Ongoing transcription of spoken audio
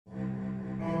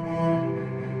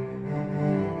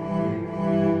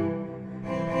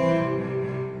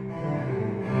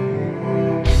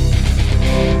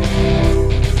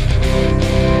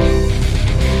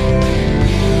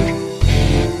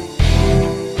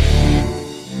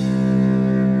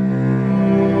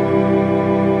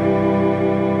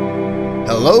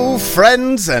Hello,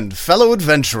 friends and fellow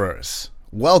adventurers.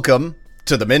 Welcome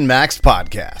to the Min-Maxed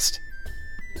Podcast.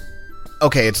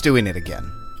 Okay, it's doing it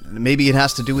again. Maybe it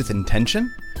has to do with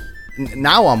intention?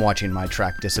 Now I'm watching my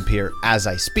track disappear as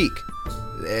I speak.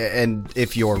 And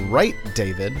if you're right,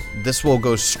 David, this will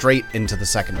go straight into the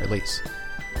second release.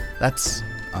 That's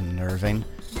unnerving.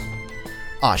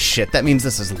 Aw, shit, that means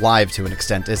this is live to an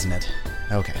extent, isn't it?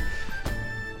 Okay.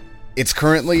 It's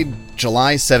currently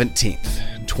July 17th,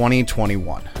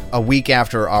 2021, a week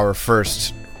after our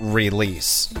first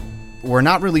release. We're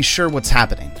not really sure what's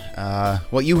happening.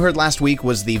 What you heard last week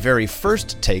was the very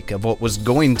first take of what was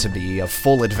going to be a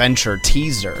full adventure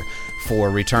teaser for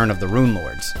Return of the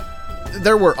Runelords.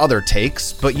 There were other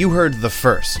takes, but you heard the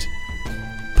first.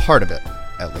 Part of it,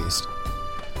 at least.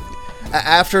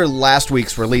 After last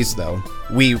week's release, though,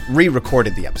 we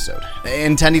re-recorded the episode,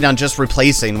 intending on just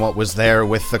replacing what was there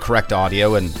with the correct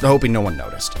audio and hoping no one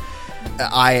noticed.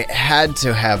 I had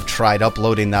to have tried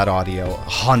uploading that audio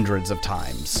hundreds of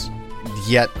times,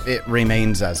 yet it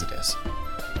remains as it is.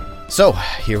 So,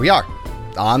 here we are,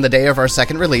 on the day of our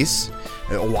second release,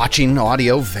 watching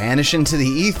audio vanish into the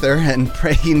ether and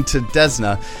praying to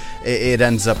Desna it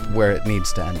ends up where it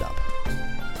needs to end up.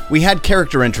 We had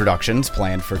character introductions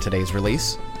planned for today's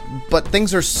release, but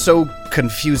things are so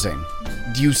confusing.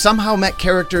 You somehow met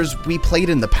characters we played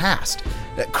in the past.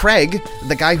 Craig,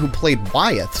 the guy who played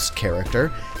Wyeth's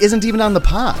character, isn't even on the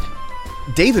pod.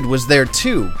 David was there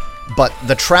too, but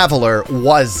the Traveler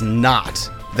was not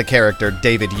the character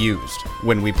David used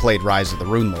when we played Rise of the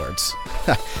Runelords.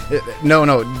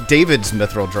 No, David's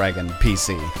Mithril Dragon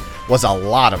PC was a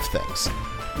lot of things,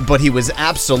 but he was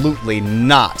absolutely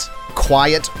not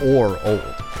quiet or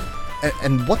old.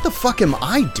 And what the fuck am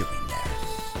I doing there?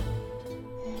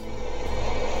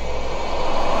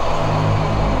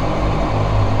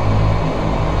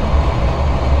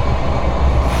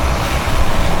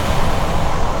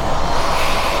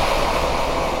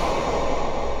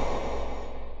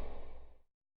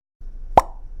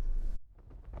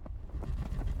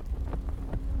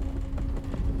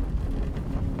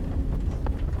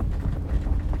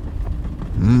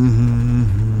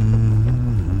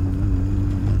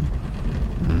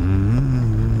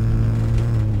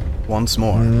 Once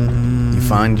more, you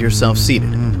find yourself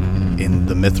seated in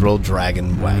the Mithril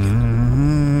Dragon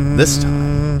wagon. This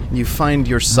time, you find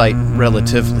your sight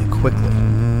relatively quickly.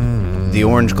 The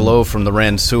orange glow from the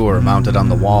Ransour mounted on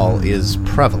the wall is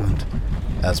prevalent,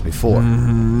 as before.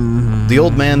 The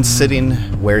old man sitting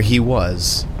where he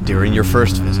was during your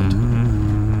first visit.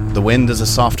 The wind is a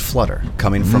soft flutter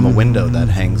coming from a window that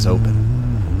hangs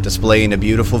open, displaying a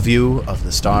beautiful view of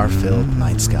the star-filled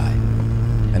night sky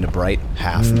and a bright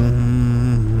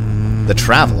half-moon. The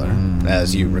Traveler,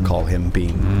 as you recall him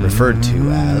being referred to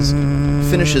as,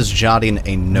 finishes jotting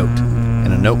a note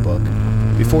in a notebook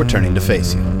before turning to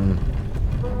face you.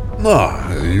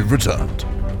 You've returned.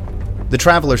 The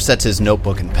Traveler sets his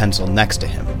notebook and pencil next to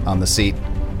him on the seat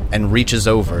and reaches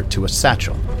over to a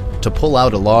satchel to pull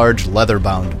out a large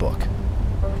leather-bound book.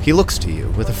 He looks to you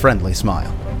with a friendly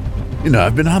smile. You know,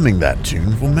 I've been humming that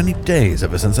tune for many days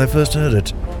ever since I first heard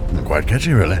it. Quite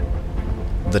catchy, really.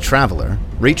 The Traveler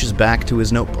reaches back to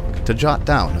his notebook to jot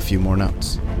down a few more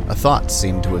notes. A thought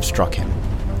seemed to have struck him,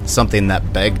 something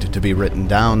that begged to be written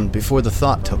down before the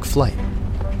thought took flight.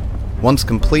 Once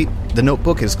complete, the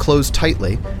notebook is closed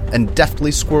tightly and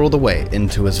deftly squirreled away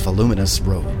into his voluminous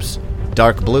robes.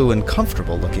 Dark blue and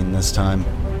comfortable looking this time.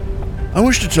 I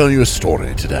wish to tell you a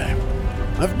story today.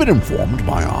 I've been informed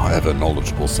by our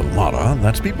ever-knowledgeable Samara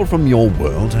that people from your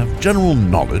world have general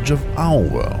knowledge of our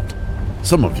world.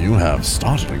 Some of you have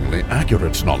startlingly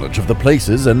accurate knowledge of the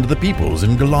places and the peoples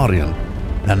in Golarion.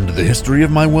 And the history of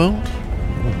my world?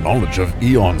 Your knowledge of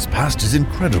eons past is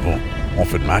incredible,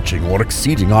 often matching or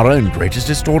exceeding our own greatest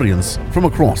historians from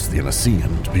across the Inner Sea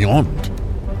and beyond.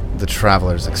 The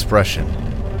Traveler's expression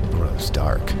grows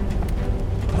dark.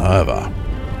 However,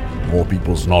 more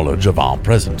people's knowledge of our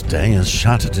present day is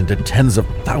shattered into tens of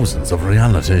thousands of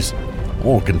realities,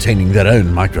 all containing their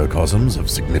own microcosms of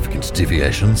significant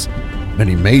deviations.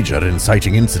 Many major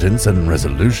inciting incidents and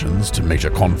resolutions to major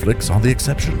conflicts are the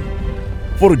exception.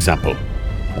 For example,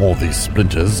 all these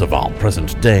splinters of our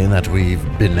present day that we've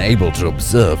been able to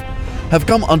observe have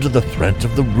come under the threat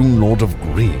of the Runelord of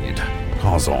Greed,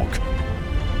 Karzog.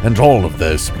 And all of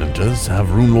those splinters have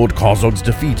Runelord Karzog's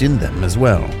defeat in them as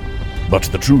well. But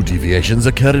the true deviations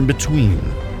occur in between.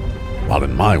 While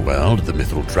in my world, the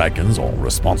Mithril Dragons are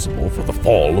responsible for the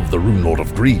fall of the Runelord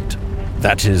of Greed,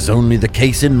 that is only the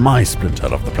case in my splinter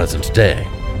of the present day.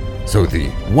 So the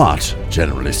what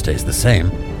generally stays the same,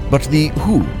 but the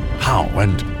who, how,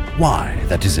 and why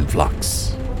that is in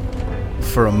flux.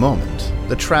 For a moment,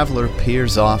 The traveler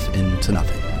peers off into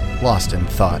nothing, lost in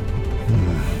thought.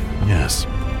 Yes.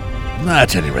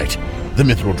 At any rate, the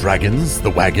Mithril Dragons, the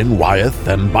wagon, Wyeth,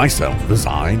 and myself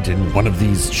reside in one of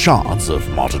these shards of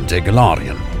modern-day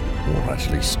Galarian. Or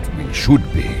at least we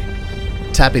should be.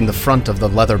 Tapping the front of the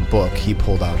leather book he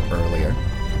pulled out earlier,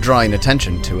 drawing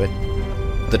attention to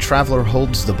it, the traveler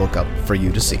holds the book up for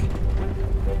you to see.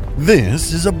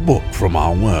 This is a book from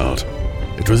our world.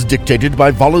 It was dictated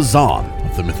by Vala Zahn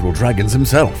of the Mithril Dragons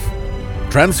himself.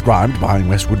 Transcribed by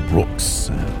Westwood Brooks,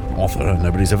 an author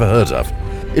nobody's ever heard of.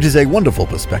 It is a wonderful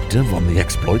perspective on the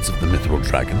exploits of the Mithril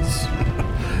Dragons.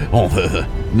 Although the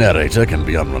narrator can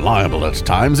be unreliable at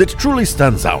times, it truly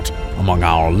stands out among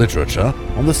our literature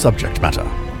on the subject matter.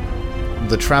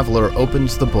 The traveler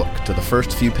opens the book to the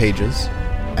first few pages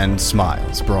and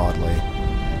smiles broadly.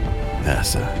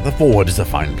 Yes, the foreword is a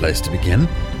fine place to begin.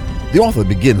 The author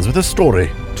begins with a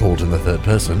story, told in the third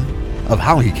person, of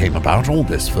how he came about all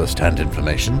this first-hand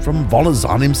information from Vala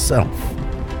Zahn himself.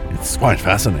 It's quite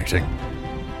fascinating.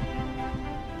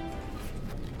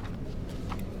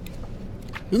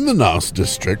 In the Naus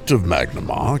district of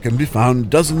Magnamar can be found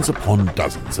dozens upon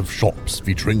dozens of shops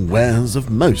featuring wares of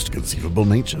most conceivable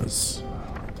natures.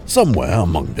 Somewhere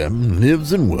among them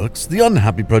lives and works the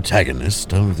unhappy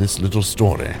protagonist of this little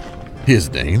story. His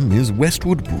name is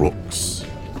Westwood Brooks.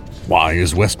 Why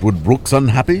is Westwood Brooks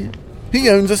unhappy? He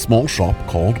owns a small shop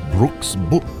called Brooks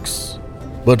Books.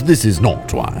 But this is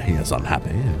not why he is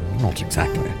unhappy, not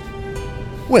exactly.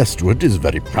 Westwood is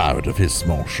very proud of his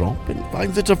small shop and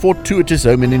finds it a fortuitous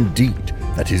omen indeed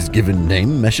that his given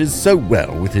name meshes so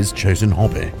well with his chosen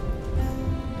hobby.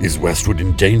 Is Westwood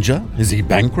in danger? Is he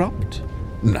bankrupt?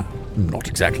 No, not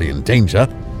exactly in danger,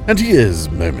 and he is,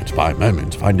 moment by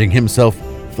moment, finding himself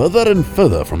further and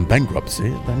further from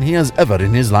bankruptcy than he has ever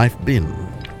in his life been.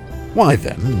 Why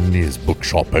then is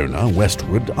bookshop owner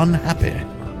Westwood unhappy?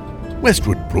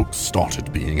 Westwood Brooks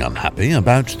started being unhappy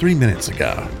about 3 minutes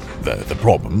ago, though the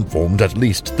problem formed at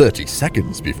least 30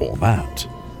 seconds before that.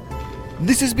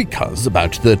 This is because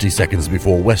about 30 seconds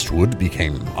before Westwood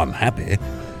became unhappy,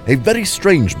 a very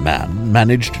strange man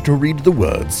managed to read the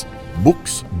words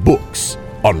 "Books, Books"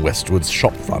 on Westwood's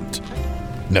shop front.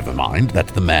 Never mind that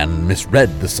the man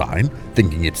misread the sign,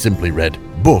 thinking it simply read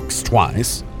 "Books"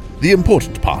 twice. The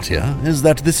important part here is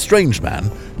that this strange man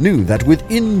knew that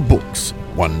within books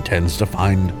one tends to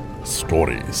find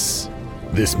stories.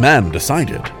 This man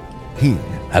decided he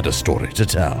had a story to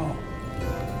tell.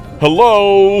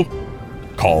 "Hello!"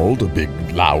 called a big,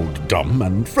 loud, dumb,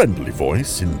 and friendly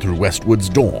voice in through Westwood's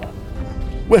door.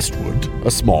 Westwood,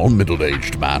 a small,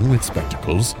 middle-aged man with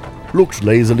spectacles, looked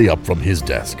lazily up from his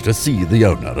desk to see the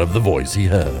owner of the voice he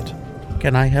heard.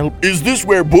 "Can I help?" "Is this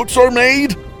where books are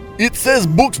made? It says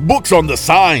Books, Books on the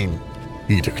sign,"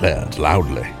 he declared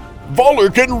loudly.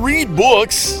 "Voller can read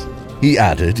books," he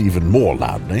added even more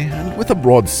loudly and with a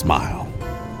broad smile.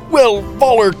 "Well,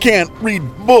 Voller can't read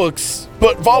books,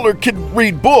 but Voller can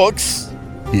read books,"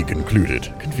 he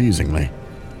concluded confusingly.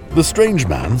 The strange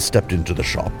man stepped into the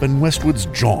shop and Westwood's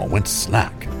jaw went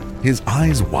slack, his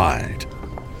eyes wide.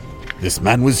 This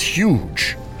man was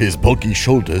huge, his bulky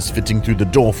shoulders fitting through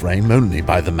the doorframe only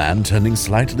by the man turning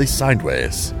slightly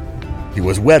sideways. He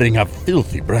was wearing a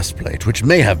filthy breastplate, which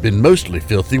may have been mostly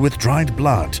filthy with dried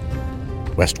blood.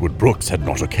 Westwood Brooks had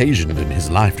not occasioned in his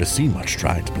life to see much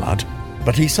dried blood,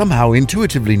 but he somehow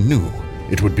intuitively knew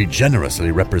it would be generously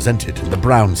represented in the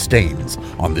brown stains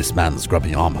on this man's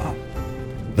grubby armor.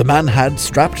 The man had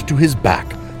strapped to his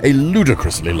back a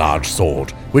ludicrously large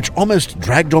sword, which almost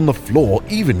dragged on the floor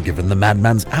even given the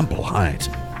madman's ample height.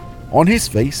 On his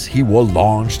face he wore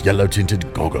large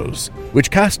yellow-tinted goggles, which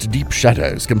cast deep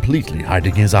shadows completely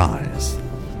hiding his eyes.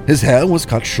 His hair was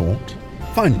cut short.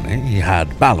 Finally, he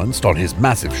had balanced on his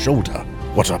massive shoulder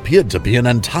what appeared to be an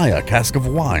entire cask of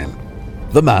wine.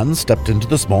 The man stepped into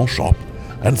the small shop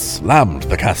and slammed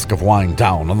the cask of wine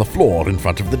down on the floor in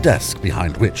front of the desk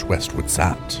behind which Westwood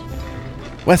sat.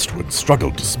 Westwood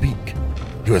struggled to speak.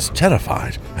 He was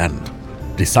terrified and,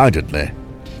 decidedly,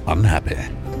 unhappy.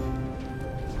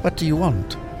 "What do you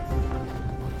want?"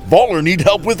 "Voller need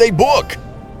help with a book!"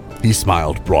 He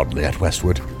smiled broadly at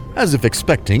Westwood, as if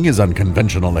expecting his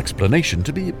unconventional explanation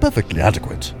to be perfectly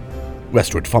adequate.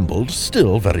 Westwood fumbled,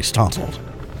 still very startled.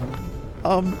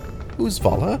 Who's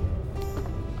Voller?"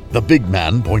 The big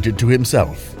man pointed to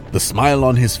himself, the smile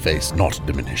on his face not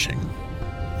diminishing.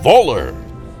 "Voller!"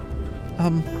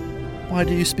 Why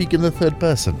do you speak in the third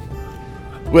person?"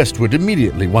 Westwood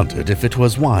immediately wondered if it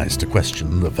was wise to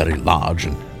question the very large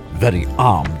and very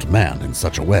armed man in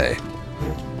such a way.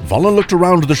 Voller looked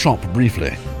around the shop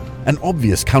briefly, an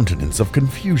obvious countenance of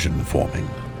confusion forming.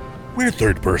 "We're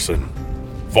third person."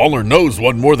 Voller knows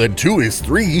 1 more than 2 is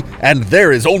 3, and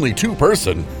there is only 2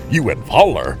 person, you and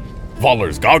Voller.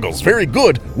 Voller's goggles, very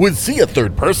good, would see a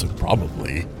 3rd person,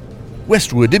 probably.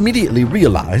 Westwood immediately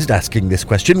realized asking this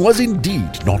question was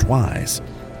indeed not wise,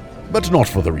 but not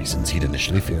for the reasons he'd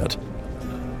initially feared.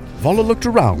 Voller looked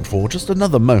around for just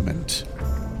another moment.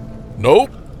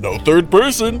 Nope, no 3rd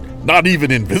person, not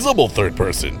even invisible 3rd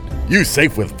person. You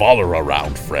safe with Voller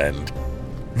around, friend.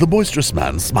 The boisterous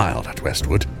man smiled at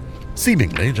Westwood,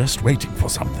 seemingly just waiting for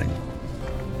something.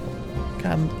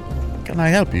 Can I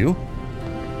help you?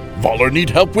 Voller need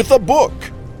help with a book.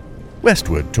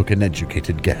 Westwood took an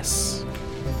educated guess.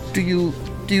 Do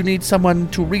you need someone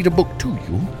to read a book to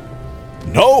you?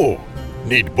 No,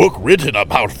 need book written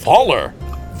about Voller.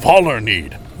 Voller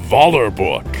need Voller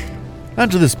book.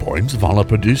 And to this point, Voller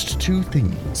produced 2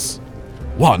 things.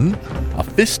 1, a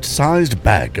fist-sized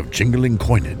bag of jingling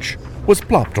coinage was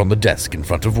plopped on the desk in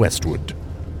front of Westwood.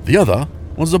 The other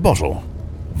was a bottle.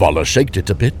 Voller shaked it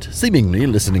a bit, seemingly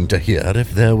listening to hear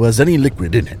if there was any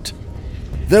liquid in it.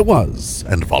 There was,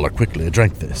 and Voller quickly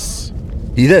drank this.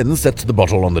 He then set the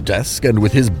bottle on the desk and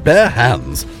with his bare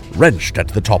hands wrenched at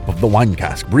the top of the wine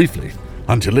cask briefly,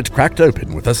 until it cracked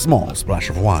open with a small splash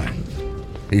of wine.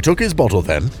 He took his bottle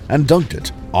then and dunked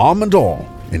it, arm and all,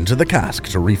 into the cask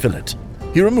to refill it.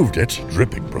 He removed it,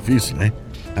 dripping profusely,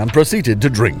 and proceeded to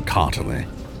drink heartily.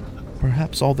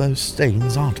 Perhaps all those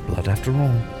stains aren't blood after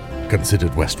all,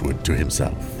 considered Westwood to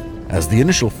himself, as the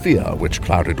initial fear which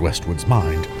clouded Westwood's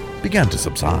mind began to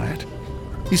subside.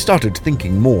 He started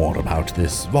thinking more about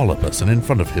this Voller person in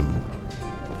front of him.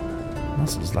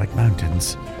 Muscles like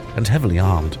mountains, and heavily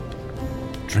armed.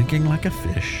 Drinking like a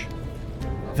fish.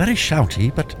 Very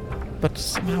shouty, but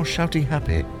somehow shouty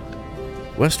happy.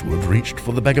 Westwood reached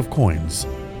for the bag of coins,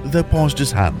 though paused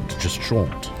his hand just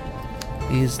short.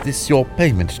 Is this your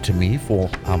payment to me for,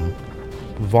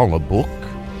 Voller book?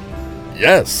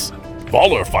 Yes.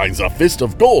 Voller finds a fist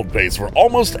of gold pays for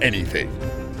almost anything.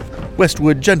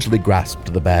 Westwood gently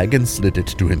grasped the bag and slid it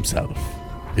to himself.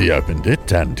 He opened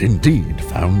it and indeed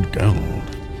found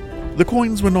gold. The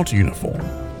coins were not uniform.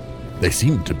 They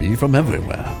seemed to be from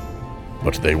everywhere.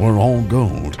 But they were all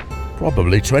gold,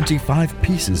 probably 25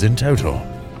 pieces in total.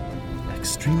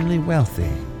 Extremely wealthy,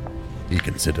 he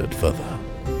considered further.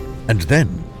 And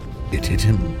then it hit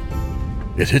him.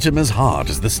 It hit him as hard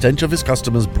as the stench of his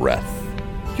customer's breath.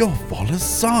 You're Voller's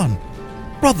son,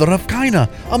 brother of Kaina,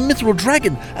 a mithril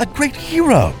dragon, a great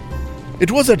hero. It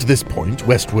was at this point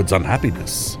Westwood's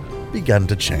unhappiness began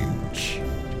to change.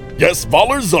 Yes,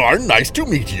 Voller Zarn, nice to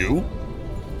meet you.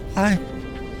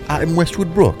 I'm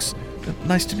Westwood Brooks.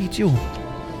 Nice to meet you.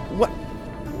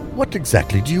 What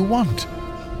exactly do you want?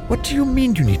 What do you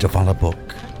mean you need a Voller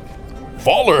book?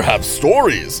 Voller have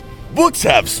stories. Books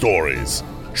have stories.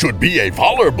 Should be a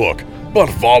Voller book, but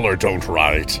Voller don't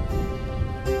write.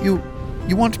 You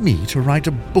want me to write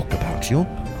a book about you?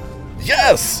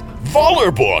 Yes,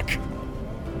 Voller book.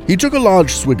 He took a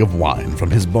large swig of wine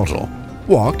from his bottle,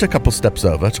 walked a couple steps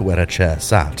over to where a chair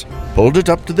sat, pulled it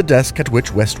up to the desk at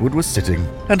which Westwood was sitting,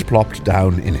 and plopped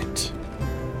down in it.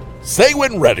 Say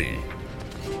when ready.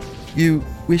 You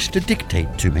wish to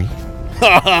dictate to me?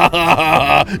 Ha ha ha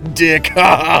ha! Dick! Ha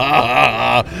ha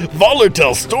ha! Voller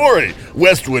tell story!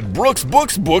 Westwood Brooks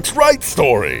books write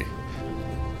story!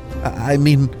 I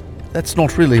mean, that's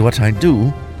not really what I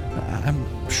do.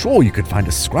 I'm sure you could find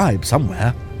a scribe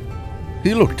somewhere.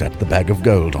 He looked at the bag of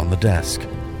gold on the desk,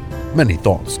 many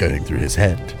thoughts going through his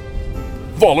head.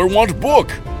 Voller want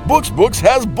book! Books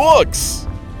has books!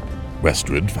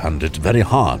 Westwood found it very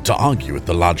hard to argue with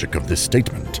the logic of this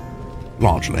statement,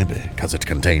 largely because it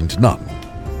contained none.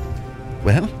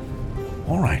 Well,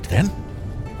 all right then.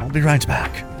 I'll be right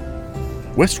back.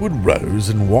 Westwood rose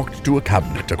and walked to a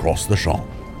cabinet across the shop.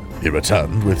 He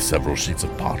returned with several sheets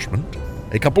of parchment,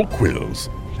 a couple quills,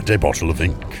 and a bottle of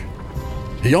ink.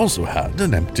 He also had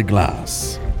an empty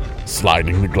glass.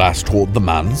 Sliding the glass toward the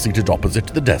man seated opposite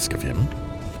the desk of him.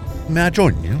 May I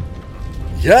join you?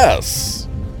 Yes!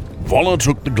 Voller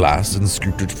took the glass and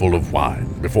scooped it full of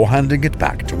wine before handing it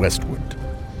back to Westwood.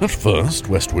 At first,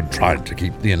 Westwood tried to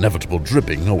keep the inevitable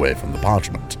dripping away from the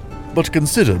parchment, but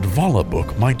considered Voller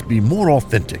book might be more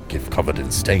authentic if covered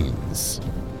in stains.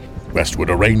 Westwood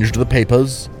arranged the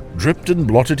papers, dripped and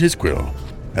blotted his quill,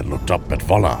 and looked up at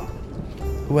Voller.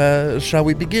 Where shall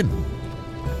we begin?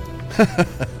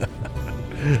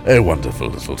 A wonderful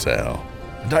little tale,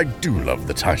 and I do love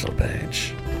the title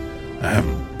page.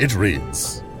 It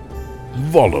reads,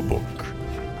 Voller book,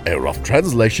 a rough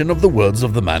translation of the words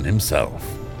of the man himself,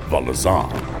 Voller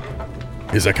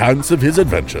Zarn. His accounts of his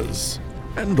adventures,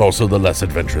 and also the less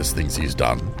adventurous things he's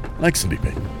done, like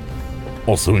sleeping.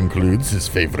 Also includes his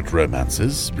favorite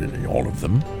romances, really all of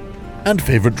them, and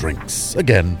favorite drinks,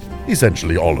 again,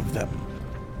 essentially all of them.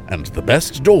 And the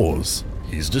best doors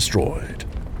he's destroyed.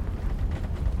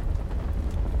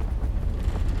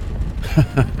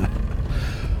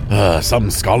 Some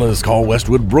scholars call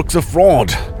Westwood Brooks a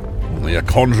fraud, only a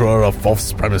conjurer of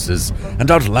false premises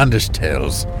and outlandish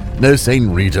tales no sane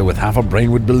reader with half a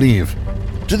brain would believe.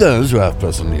 To those who have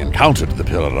personally encountered the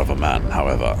Pillar of a Man,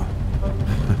 however,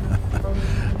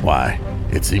 why,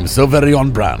 it seems so very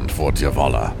on brand for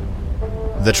Djavola.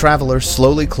 The traveler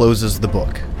slowly closes the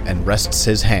book and rests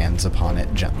his hands upon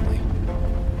it gently.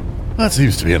 That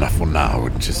seems to be enough for now,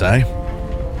 wouldn't you say?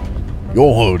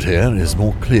 Your hold here is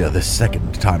more clear this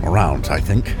second time around, I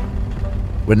think.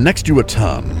 When next you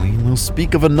return, we will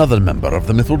speak of another member of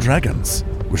the Mythal Dragons,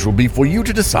 which will be for you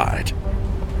to decide.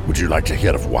 Would you like to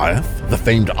hear of Wyeth, the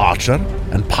famed archer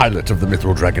and pilot of the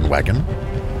Mythal Dragon Wagon?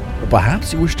 Or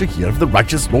perhaps you wish to hear of the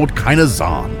righteous Lord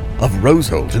Kainazan of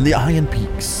Rosehold in the Iron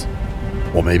Peaks?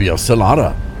 Or maybe of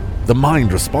Solara, the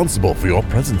mind responsible for your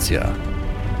presence here?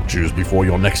 Choose before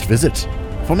your next visit.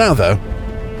 For now, though,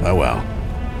 farewell.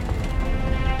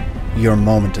 Your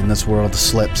moment in this world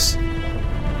slips.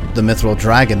 The Mythal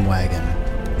Dragon Wagon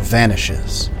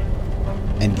vanishes,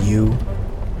 and you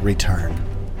return.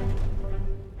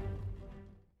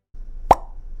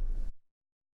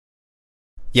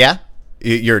 Yeah?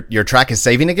 Your track is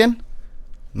saving again?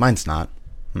 Mine's not.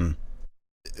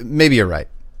 Maybe you're right.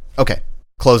 Okay,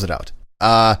 close it out.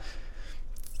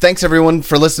 Thanks everyone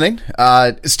for listening.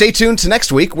 Stay tuned to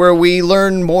next week where we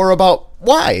learn more about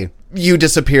why you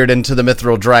disappeared into the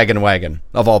Mythal Dragon Wagon,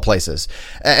 of all places,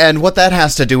 and what that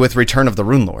has to do with Return of the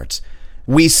Runelords.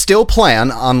 We still plan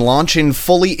on launching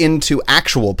fully into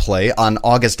actual play on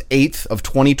August 8th of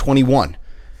 2021.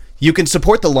 You can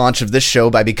support the launch of this show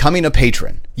by becoming a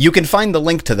patron. You can find the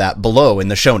link to that below in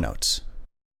the show notes.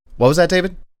 What was that,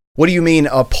 David? What do you mean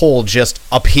a poll just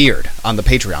appeared on the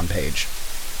Patreon page?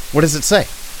 What does it say?